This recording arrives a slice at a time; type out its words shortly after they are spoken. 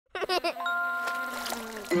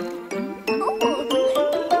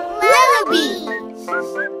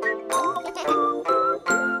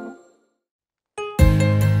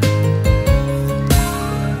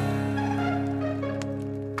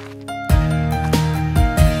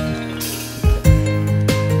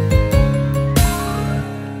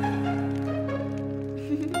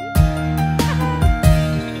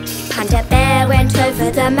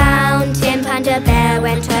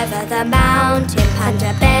over the mountain.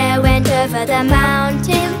 Panda bear went over the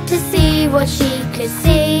mountain to see what she could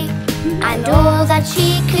see. And all that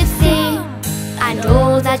she could see, and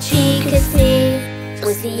all that she could see,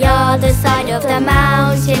 was the other side of the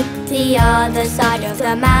mountain, the other side of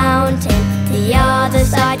the mountain. The other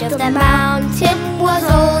side of the mountain was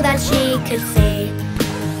all that she could see.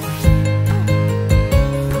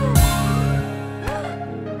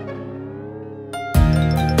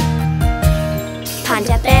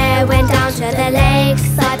 Panda bear went down to the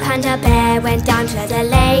lakeside. Panda bear went down to the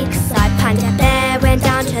lakeside. Panda bear went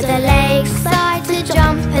down to the lakeside to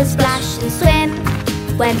jump and splash and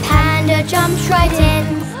swim. When Panda jumped right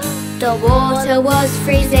in, the water was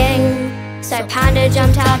freezing. So Panda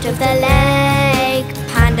jumped out of the lake.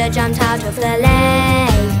 Panda jumped out of the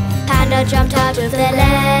lake. Panda jumped out of the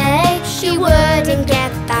lake. She wouldn't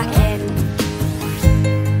get back in.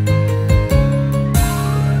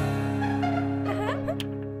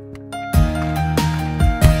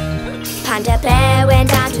 Panda bear went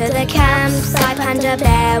down to the campsite. Panda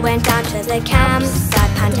bear went down to the campsite.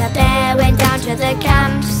 Panda bear went down to the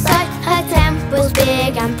campsite. Her tent was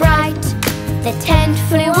big and bright. The tent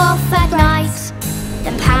flew off at night.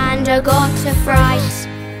 Then Panda got a fright.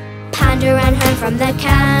 Panda ran home from the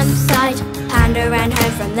campsite. Panda ran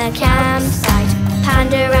home from the campsite.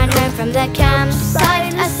 Panda ran home from the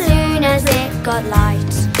campsite as soon as it got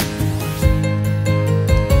light.